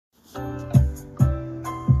Hey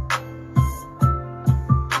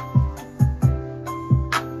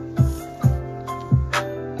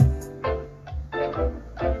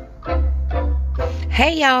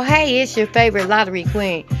y'all, hey, it's your favorite lottery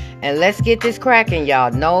queen. And let's get this cracking,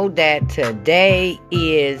 y'all. Know that today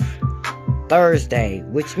is Thursday,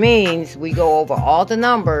 which means we go over all the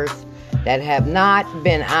numbers that have not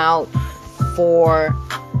been out for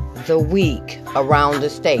the week around the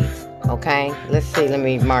states. Okay, let's see. Let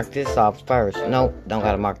me mark this off first. Nope, don't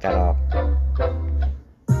gotta mark that off.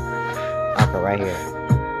 Mark it right here.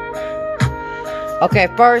 Okay,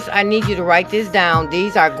 first I need you to write this down.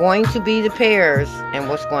 These are going to be the pairs. And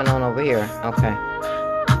what's going on over here? Okay.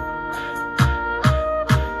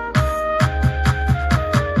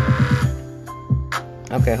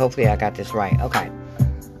 Okay, hopefully I got this right. Okay.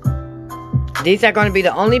 These are going to be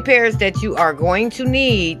the only pairs that you are going to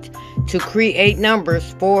need to create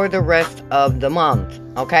numbers for the rest of the month.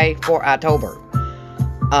 Okay, for October.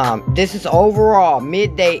 This is overall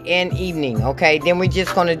midday and evening, okay? Then we're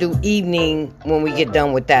just going to do evening when we get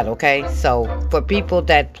done with that, okay? So, for people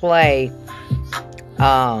that play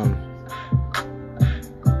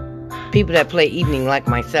evening like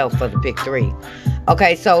myself for the pick 3.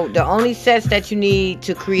 Okay, so the only sets that you need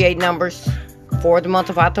to create numbers for the month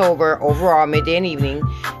of October, overall midday and evening,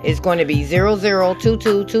 is going to be 00,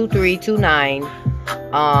 22, 23, 29,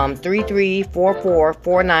 33, 44,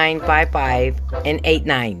 49, 55, and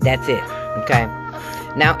 89. That's it. Okay.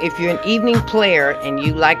 Now, if you're an evening player and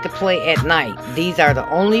you like to play at night, these are the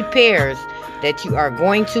only pairs that you are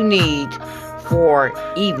going to need for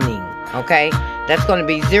evening. Okay. That's going to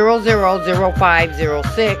be 00, 05,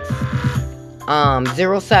 06,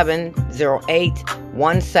 07, 08,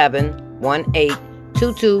 17, 18,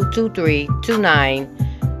 22, 23, 29,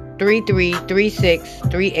 33, 36,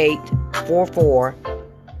 38, 44,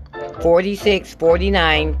 46,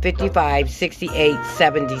 49, 55, 68,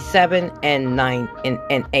 77,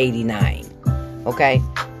 and 89. Okay?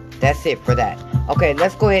 That's it for that. Okay,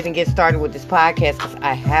 let's go ahead and get started with this podcast because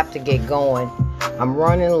I have to get going. I'm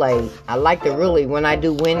running late. I like to really, when I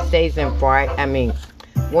do Wednesdays and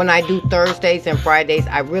when I do Thursdays and Fridays,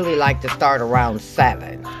 I really like to start around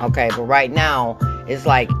 7. Okay, but right now, it's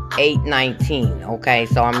like 8:19. Okay,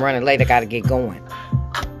 so I'm running late. I got to get going.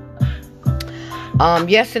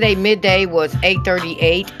 Yesterday midday was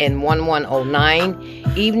 8:38 and 1109.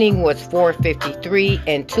 Evening was 4:53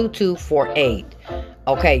 and 2248.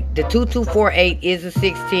 Okay, the 2248 is a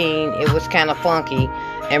 16. It was kind of funky.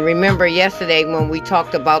 And remember yesterday when we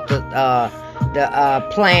talked about the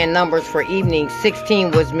planned numbers for evening,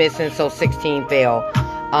 16 was missing, so 16 fell.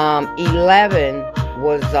 11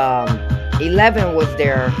 was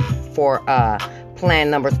there for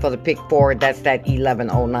planned numbers for the pick 4. That's that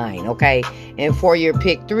 1109. Okay, and for your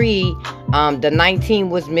pick 3, the 19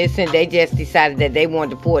 was missing. They just decided that they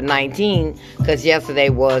wanted to put 19 because yesterday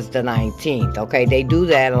was the 19th. Okay, they do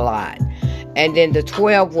that a lot. And then the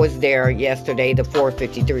 12 was there yesterday, the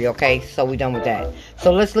 453. Okay, so we're done with that.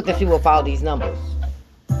 So let's look and see what follow these numbers.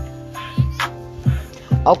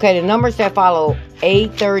 Okay, the numbers that follow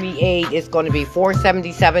 838 is going to be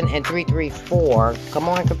 477 and 334. Come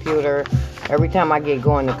on, computer. Every time I get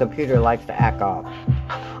going, the computer likes to act off.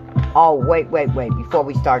 Oh, wait. Before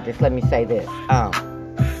we start this, let me say this. I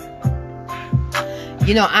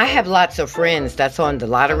have lots of friends that's on the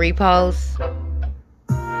lottery posts.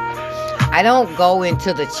 I don't go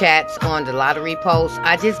into the chats on the lottery posts.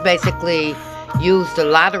 I just basically use the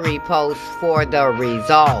lottery posts for the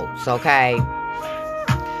results, okay?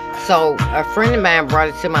 So a friend of mine brought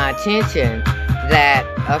it to my attention that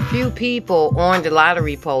a few people on the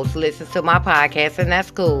lottery post listen to my podcast, and that's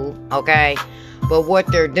cool, okay? But what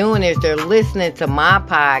they're doing is they're listening to my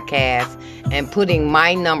podcast and putting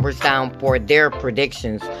my numbers down for their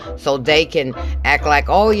predictions so they can act like,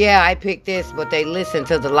 oh yeah, I picked this, but they listen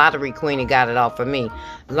to the lottery queen and got it all for me.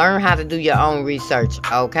 Learn how to do your own research,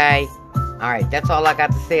 okay? All right, that's all I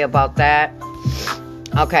got to say about that.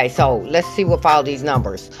 Okay, so let's see what follow these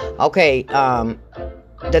numbers. Okay,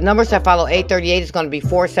 the numbers that follow 838 is going to be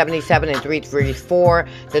 477 and 334.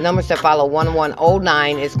 The numbers that follow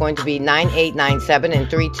 1109 is going to be 9897 and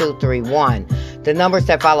 3231. The numbers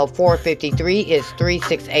that follow 453 is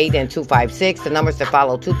 368 and 256. The numbers that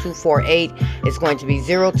follow 2248 is going to be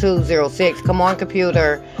 0206. Come on,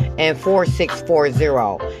 computer. And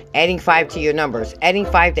 4640. Adding 5 to your numbers. Adding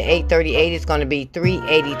 5 to 838 is going to be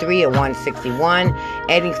 383 and 161.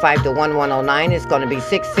 Adding 5 to 1109 is going to be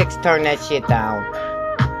 66. Turn that shit down.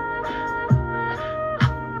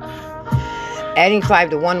 Adding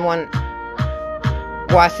 5 to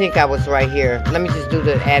Well, I think I was right here. Let me just do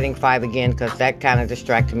the adding 5 again because that kind of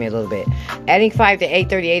distracted me a little bit. Adding 5 to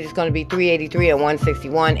 838 is going to be 383 and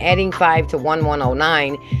 161. Adding 5 to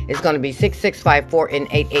 1109 is going to be 6654 and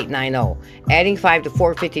 8890. Adding 5 to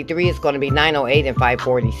 453 is going to be 908 and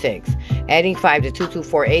 546. Adding 5 to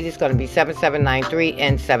 2248 is going to be 7793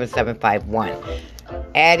 and 7751.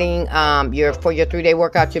 Adding for your 3-day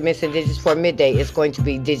workout, your missing digits for midday is going to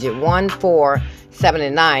be digit 1, 4, 7,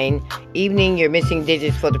 and 9. Evening, your missing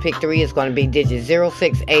digits for the pick 3 is going to be digits 0,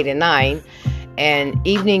 6, 8, and 9. And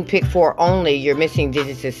evening pick 4 only, your missing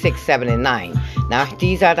digits is 6, 7, and 9. Now,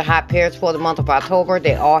 these are the hot pairs for the month of October.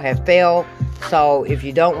 They all have failed. So if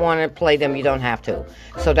you don't want to play them, you don't have to.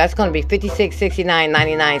 So that's going to be 56, 69,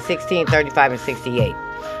 99, 16, 35, and 68.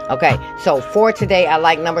 Okay, so for today, I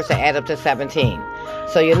like numbers that add up to 17.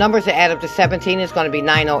 So your numbers that add up to 17 is going to be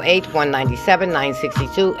 908, 197,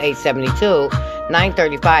 962, 872,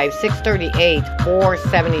 935, 638,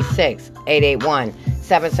 476, 881,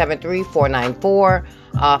 773, 494,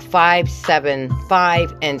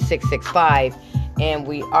 575, and 665. And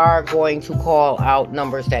we are going to call out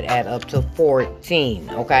numbers that add up to 14,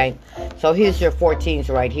 okay? So here's your 14s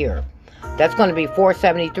right here. That's going to be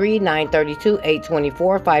 473, 932,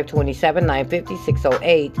 824, 527, 950,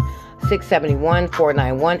 608, 671,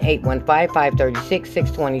 491, 815, 536,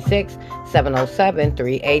 626, 707,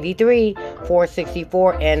 383,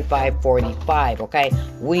 464, and 545, okay?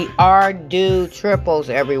 We are due triples,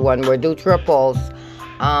 everyone. We're due triples.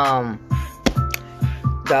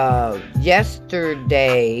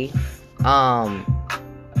 Yesterday,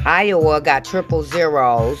 Iowa got triple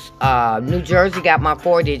zeros. New Jersey got my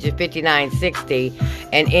 4-digit 5960,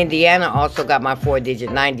 and Indiana also got my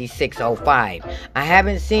 4-digit 9605. I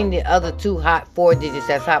haven't seen the other 2 hot 4-digits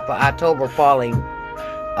that's hot for October falling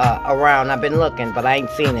around. I've been looking, but I ain't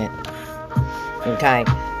seen it. Okay,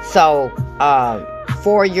 so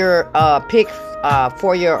for your picks.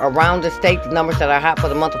 For your around the state, the numbers that are hot for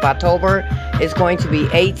the month of October is going to be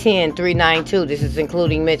 810, 392. This is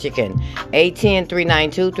including Michigan. 810,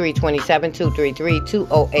 392, 327, 233,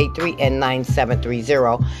 2083, and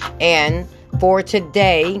 9730. And for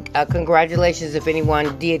today, congratulations if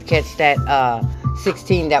anyone did catch that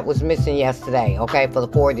 16 that was missing yesterday, okay, for the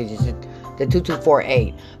 4 digits, the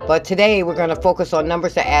 2248. But today we're going to focus on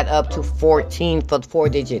numbers that add up to 14 for the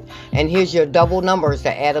 4-digit. And here's your double numbers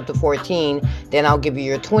that add up to 14. Then I'll give you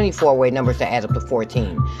your 24-way numbers that add up to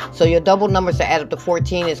 14. So your double numbers that add up to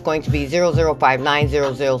 14 is going to be 0059,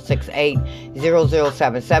 0068,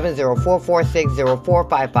 0077, 0446,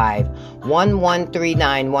 0455,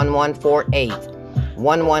 1139, 1148.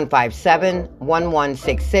 1157,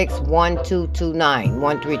 1166, 1229,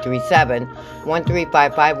 1337,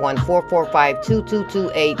 1355, 1445,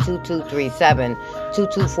 2228, 2237,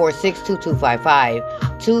 2246, 2255,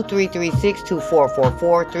 2336,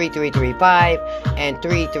 2444, 3335, and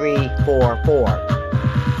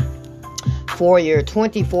 3344. For your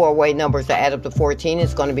 24-way numbers that add up to 14,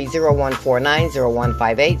 it's going to be 0149,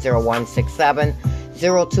 0158, 0167,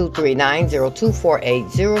 0239, 0248,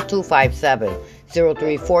 0257,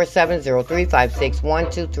 0347, 0356,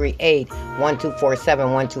 1238,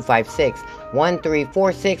 1247, 1256,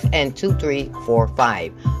 1346, and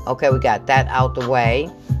 2345. Okay, we got that out the way.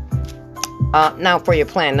 Now for your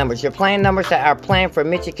plan numbers. Your plan numbers that are planned for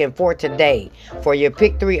Michigan for today. For your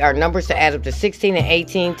pick 3 are numbers that add up to 16 and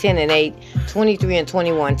 18, 10 and 8, 23 and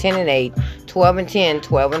 21, 10 and 8, 12 and 10,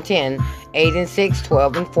 12 and 10, 8 and 6,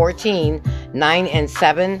 12 and 14, 9 and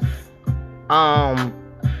 7,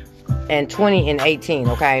 and 20 and 18,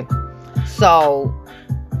 okay? So,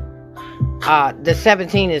 the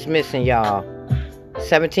 17 is missing, y'all.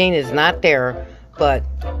 17 is not there, but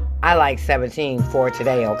I like 17 for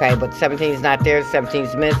today, okay? But 17 is not there, 17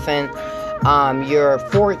 is missing. Your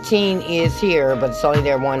 14 is here, but it's only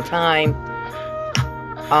there one time.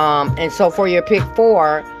 And so for your pick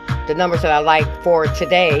 4, the numbers that I like for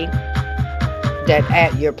today, that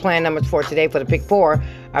at your plan numbers for today for the pick 4,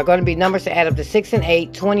 are going to be numbers that add up to 6 and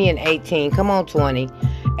 8, 20 and 18. Come on, 20.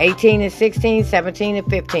 18 and 16, 17 and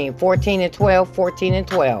 15, 14 and 12, 14 and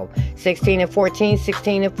 12, 16 and 14,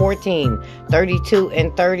 16 and 14, 32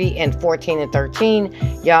 and 30, and 14 and 13.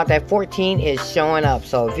 Y'all, that 14 is showing up.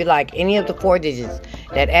 So if you like any of the 4 digits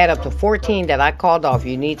that add up to 14 that I called off,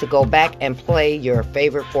 you need to go back and play your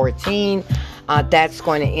favorite 14. That's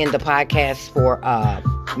going to end the podcast for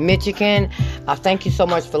Michigan. Thank you so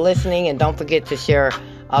much for listening, and don't forget to share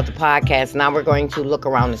the podcast. Now we're going to look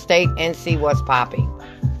around the state and see what's popping.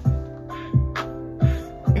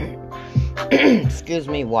 Excuse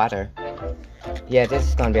me, water. Yeah, this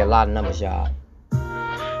is going to be a lot of numbers, y'all.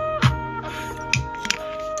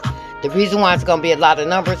 The reason why it's going to be a lot of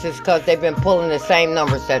numbers is because they've been pulling the same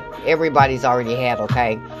numbers that everybody's already had,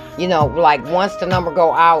 okay? You know, like once the number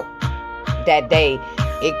go out that day,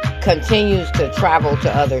 it continues to travel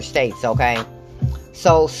to other states, okay?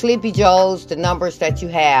 So Sleepy Joe's, the numbers that you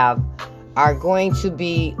have are going to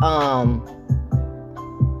be,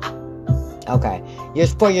 okay.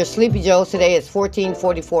 For your Sleepy Joe's today, it's 14,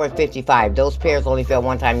 44, and 55. Those pairs only fell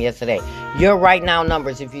one time yesterday. Your right now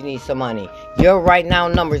numbers if you need some money. Your right now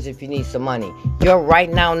numbers if you need some money. Your right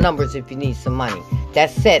now numbers if you need some money.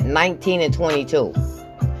 That's set 19 and 22.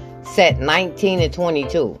 Set 19 and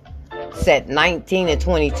 22. Set 19 and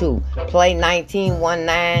 22. Play 19, 1,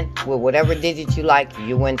 9 with whatever digit you like,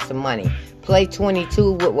 you win some money. Play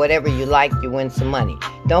 22 with whatever you like, you win some money.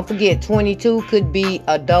 Don't forget, 22 could be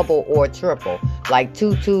a double or a triple, like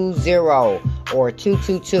 220 or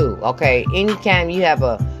 222. Okay, anytime you have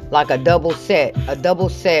a double set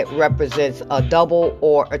represents a double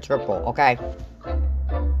or a triple. Okay.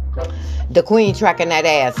 The queen tracking that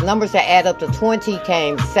ass. Numbers that add up to 20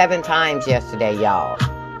 came 7 times yesterday, y'all.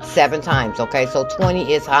 7 times. Okay, so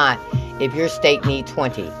 20 is hot. If your state need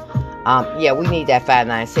 20. Yeah, we need that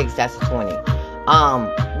 596. That's a 20.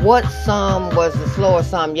 What sum was the slower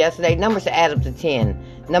sum yesterday? Numbers that add up to 10.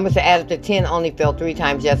 Numbers that add up to 10 only fell 3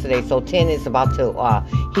 times yesterday. So 10 is about to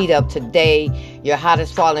heat up today. Your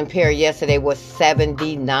hottest falling pair yesterday was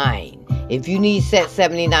 79. If you need set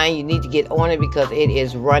 79, you need to get on it because it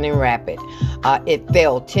is running rapid. It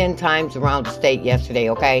fell 10 times around the state yesterday,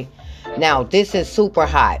 okay? Now, this is super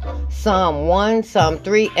hot. Sum 1, sum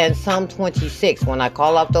 3, and sum 26. When I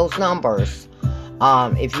call up those numbers,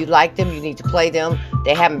 if you like them, you need to play them.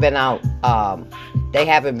 They haven't been out.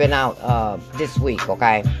 This week,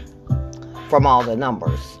 okay? From all the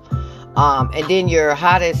numbers. And then your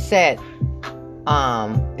hottest set,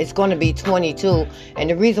 it's going to be 22. And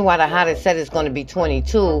the reason why the hottest set is going to be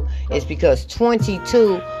 22 is because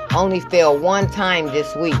 22 only fell 1 time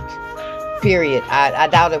this week. Period. I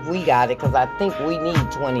doubt if we got it because I think we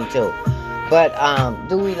need 22. But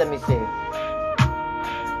do we? Let me see.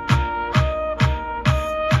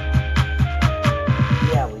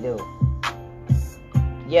 Yeah, we do.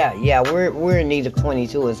 Yeah, we're in need of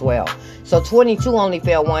 22 as well. So 22 only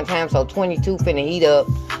fell 1 time, so 22 finna heat up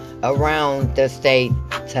around the state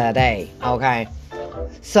today. Okay.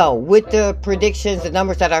 So, with the predictions, the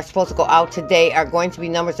numbers that are supposed to go out today are going to be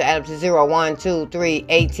numbers that add up to 0, 1, 2, 3,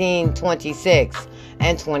 18, 26,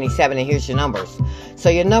 and 27. And here's your numbers. So,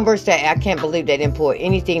 your numbers that I can't believe they didn't pull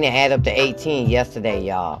anything that add up to 18 yesterday,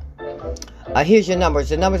 y'all. Here's your numbers.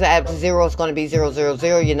 The numbers that add up to 0 is going to be 0, 0,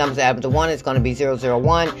 0. Your numbers that add up to 1 is going to be 0, 0,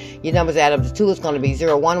 1. Your numbers that add up to 2 is going to be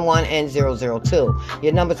 0, 1, 1, and 0, 0, 2.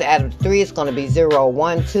 Your numbers that add up to 3 is going to be 0,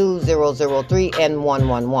 1, 2, 0, 0, 3, and 1,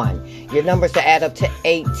 1, 1. Your numbers that add up to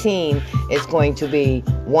 18 is going to be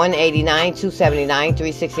 189, 279,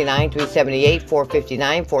 369, 378,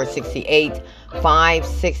 459, 468,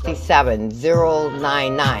 567,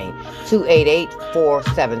 099, 288,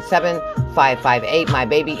 477, 558, my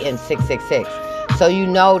baby, and 666. So you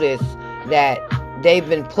notice that they've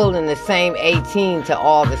been pulling the same 18 to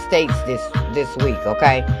all the states this week,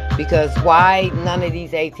 okay? Because why none of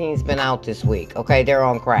these 18s been out this week? Okay, they're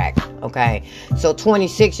on crack, okay? So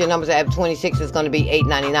 26, your numbers that have 26 is going to be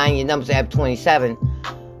 899. Your numbers that have 27,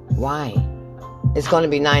 why? It's going to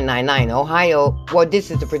be 999. Ohio, well,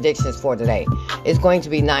 this is the predictions for today. It's going to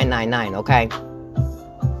be 999, okay?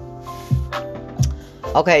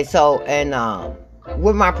 Okay, so, and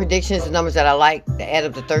with my predictions, the numbers that I like, to add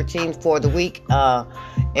up to 13 for the week,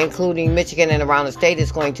 including Michigan and around the state,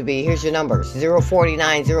 is going to be, here's your numbers,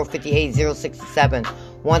 049, 058, 067,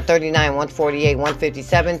 139, 148,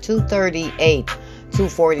 157, 238,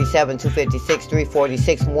 247, 256,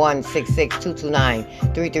 346, 166, 229,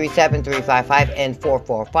 337, 355, and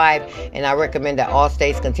 445. And I recommend that all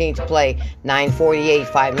states continue to play 948,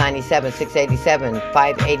 597, 687,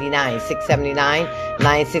 589, 679,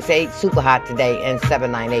 968, super hot today, and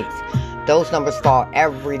 798. Those numbers fall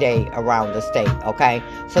every day around the state, okay?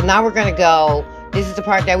 So now we're going to go. This is the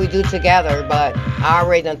part that we do together, but I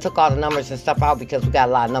already done took all the numbers and stuff out because we got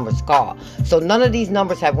a lot of numbers to call. So none of these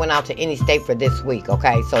numbers have went out to any state for this week,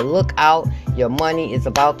 okay? So look out. Your money is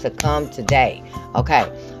about to come today,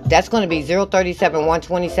 okay? That's going to be 037,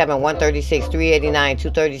 127, 136, 389,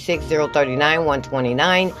 236, 039,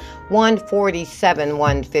 129, 147,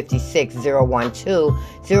 156, 012,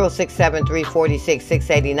 067, 346,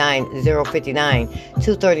 689, 059,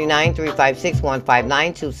 239, 356,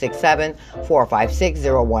 159, 267, 456,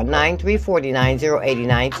 019, 349,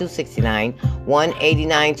 089, 269,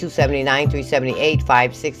 189, 279, 378,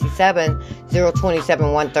 567,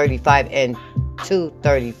 027, 135, and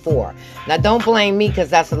 234. Now, don't blame me because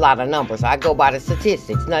that's a lot of numbers. I go by the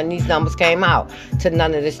statistics. None of these numbers came out to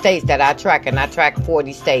none of the states that I track, and I track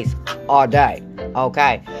 40 states all day.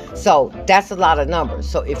 Okay, so that's a lot of numbers.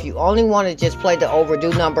 So if you only want to just play the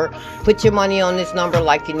overdue number, put your money on this number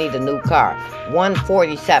like you need a new car.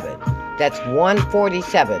 147. That's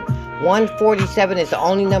 147. 147 is the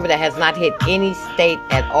only number that has not hit any state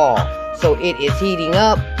at all. So it is heating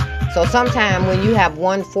up. So sometime when you have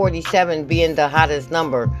 147 being the hottest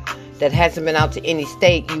number that hasn't been out to any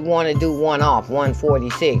state, you want to do one off.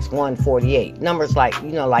 146, 148. Numbers like,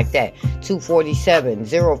 like that. 247,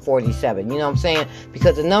 047. You know what I'm saying?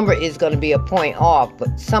 Because the number is going to be a point off,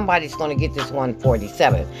 but somebody's going to get this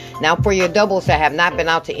 147. Now for your doubles that have not been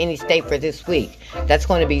out to any state for this week, that's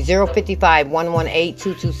going to be 055, 118,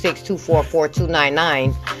 226, 244,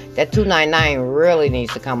 299. That 299 really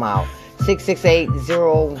needs to come out.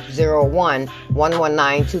 668-001,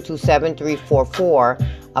 119-227-344,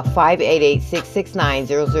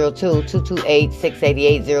 588-669-002,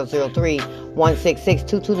 228-688-003,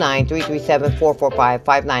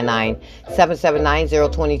 166-229-337-445,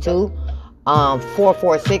 599-779-022,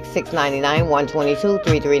 446-699,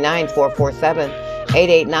 122-339-447,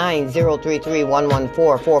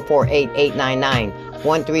 889-033-114, 448-899,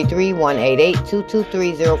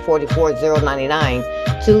 133-188-223-044-099,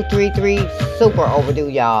 233 super overdue,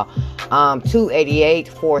 y'all.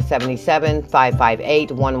 288-477,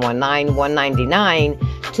 558-119, 199,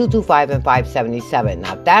 225, and 577.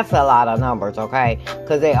 Now that's a lot of numbers, okay?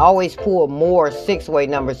 Because they always pull more 6-way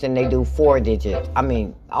numbers than they do 4-digit.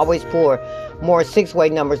 Always pull more 6-way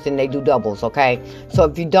numbers than they do doubles, okay? So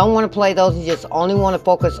if you don't want to play those, you just only want to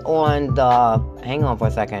focus on the, hang on for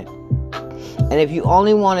a second. And if you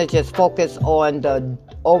only want to just focus on the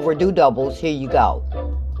overdue doubles, here you go.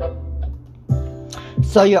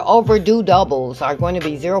 So your overdue doubles are going to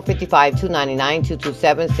be 055, 299,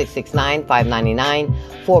 227, 669, 599,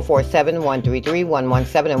 447, 133,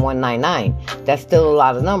 117, and 199. That's still a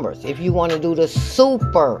lot of numbers. If you want to do the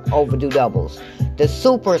super overdue doubles, the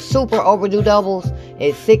super overdue doubles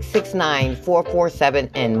is 669, 447,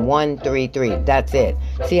 and 133. That's it.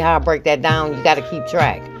 See how I break that down? You got to keep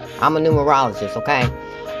track. I'm a numerologist, okay?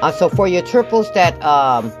 So for your triples that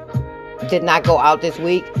did not go out this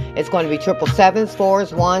week, it's going to be 777s,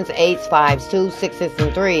 4s, 1s, 8s, 5s, 2s, 6s,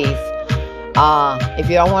 and 3s. If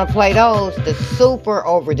you don't want to play those, the super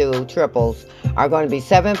overdue triples are going to be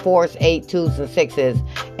 7, 4s, 8, 2s, and 6s.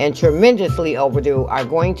 And tremendously overdue are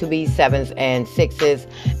going to be 7s and 6s.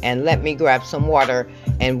 And let me grab some water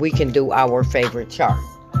and we can do our favorite chart.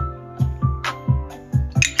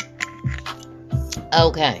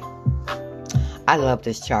 Okay. I love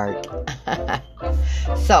this chart.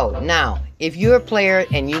 So now, if you're a player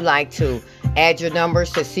and you like to add your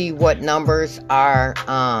numbers to see what numbers are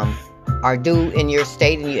due in your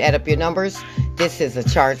state, and you add up your numbers, this is a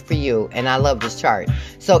chart for you. And I love this chart.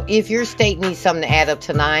 So if your state needs something to add up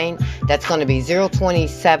to 9, that's going to be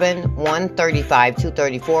 027, 135,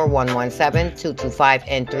 234, 117, 225,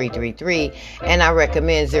 and 333. And I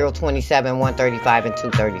recommend 027, 135, and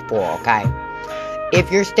 234, okay? If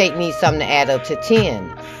your state needs something to add up to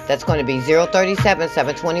 10, that's going to be 037,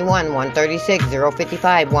 721, 136,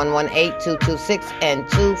 055, 118, 226, and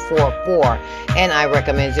 244. And I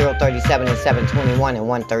recommend 037 and 721 and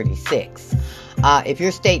 136. If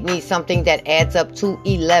your state needs something that adds up to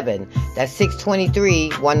 11, that's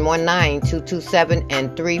 623, 119, 227,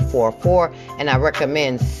 and 344. And I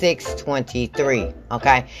recommend 623.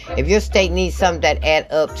 Okay. If your state needs something that add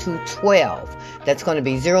up to 12, that's going to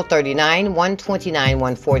be 039, 129,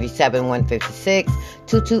 147, 156,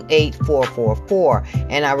 228, 444.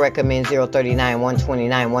 And I recommend 039,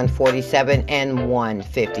 129, 147, and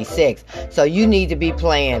 156. So you need to be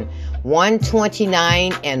playing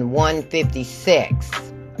 129 and 156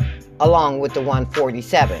 along with the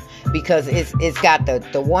 147, because it's got the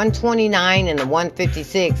 129 and the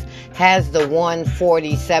 156 has the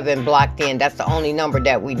 147 blocked in. That's the only number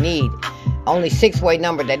that we need. Only 6-way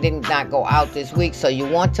number that did not go out this week. So you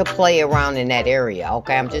want to play around in that area.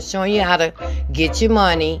 Okay, I'm just showing you how to get your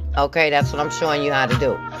money. Okay, that's what I'm showing you how to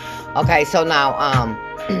do. Okay, so now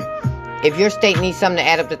if your state needs something to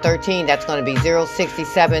add up to 13, that's going to be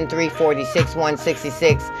 067, 346,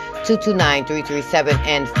 166, 229, 337,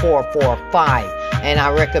 and 445. And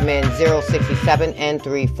I recommend 067 and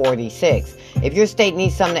 346. If your state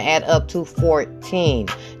needs something to add up to 14,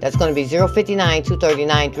 that's going to be 059,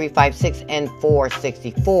 239, 356, and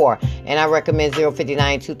 464. And I recommend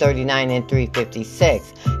 059, 239, and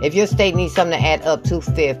 356. If your state needs something to add up to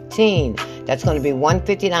 15, that's going to be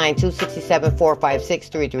 159, 267, 456,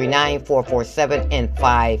 339, 447, and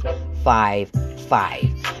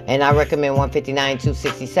 555. and I recommend 159,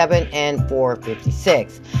 267, and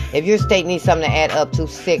 456. If your state needs something to add up to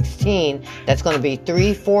 16, that's going to be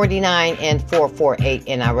 349 and 448,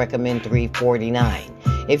 and I recommend 349.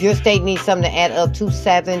 If your state needs something to add up to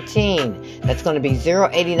 17, that's going to be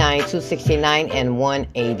 089, 269, and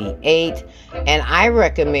 188. And I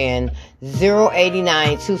recommend 089,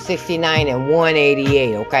 269, and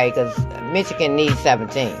 188, okay? Because Michigan needs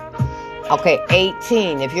 17. Okay,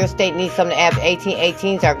 18. If your state needs something to add to 18,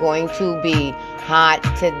 18s are going to be hot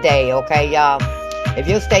today, okay, y'all? If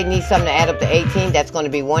your state needs something to add up to 18, that's going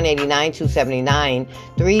to be 189, 279,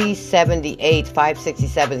 378,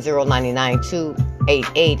 567, 099,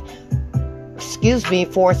 288,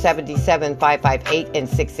 477, 558, and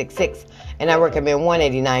 666. And I recommend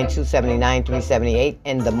 189, 279, 378,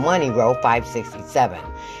 and the money row, 567.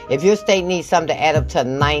 If your state needs something to add up to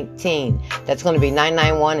 19, that's going to be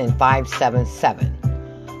 991 and 577.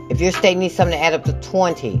 If your state needs something to add up to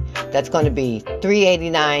 20, that's going to be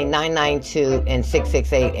 389, 992, and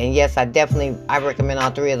 668. And yes, I recommend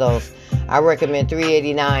all three of those. I recommend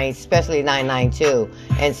 389, especially 992,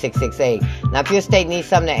 and 668. Now, if your state needs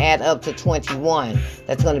something to add up to 21,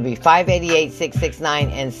 that's going to be 588, 669,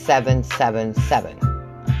 and 777.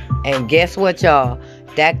 And guess what, y'all?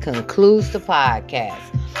 That concludes the podcast.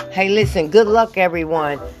 Hey, listen, good luck,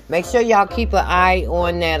 everyone. Make sure y'all keep an eye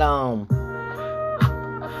on that,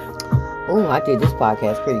 I did this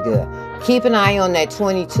podcast pretty good. Keep an eye on that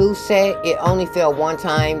 22 set. It only fell one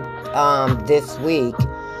time this week.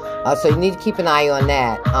 So you need to keep an eye on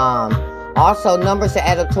that. Also, numbers that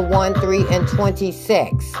add up to 1, 3, and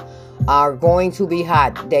 26 are going to be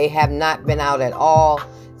hot. They have not been out at all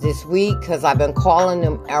this week because I've been calling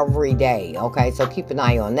them every day. Okay, so keep an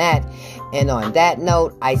eye on that. And on that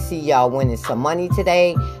note, I see y'all winning some money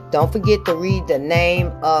today. Don't forget to read the name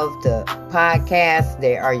of the podcast.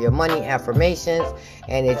 They are your money affirmations,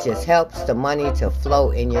 and it just helps the money to flow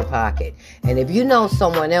in your pocket. And if you know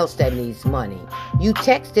someone else that needs money, you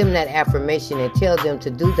text them that affirmation and tell them to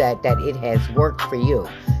do that it has worked for you.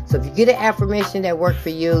 So if you get an affirmation that worked for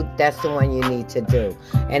you, that's the one you need to do.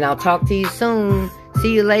 And I'll talk to you soon.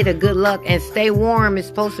 See you later. Good luck and stay warm. It's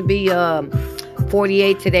supposed to be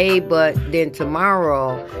 48 today, but then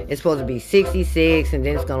tomorrow it's supposed to be 66, and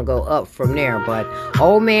then it's going to go up from there. But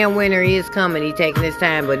old man winter is coming. He's taking his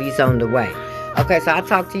time, but he's on the way. Okay, so I'll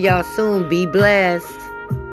talk to y'all soon. Be blessed.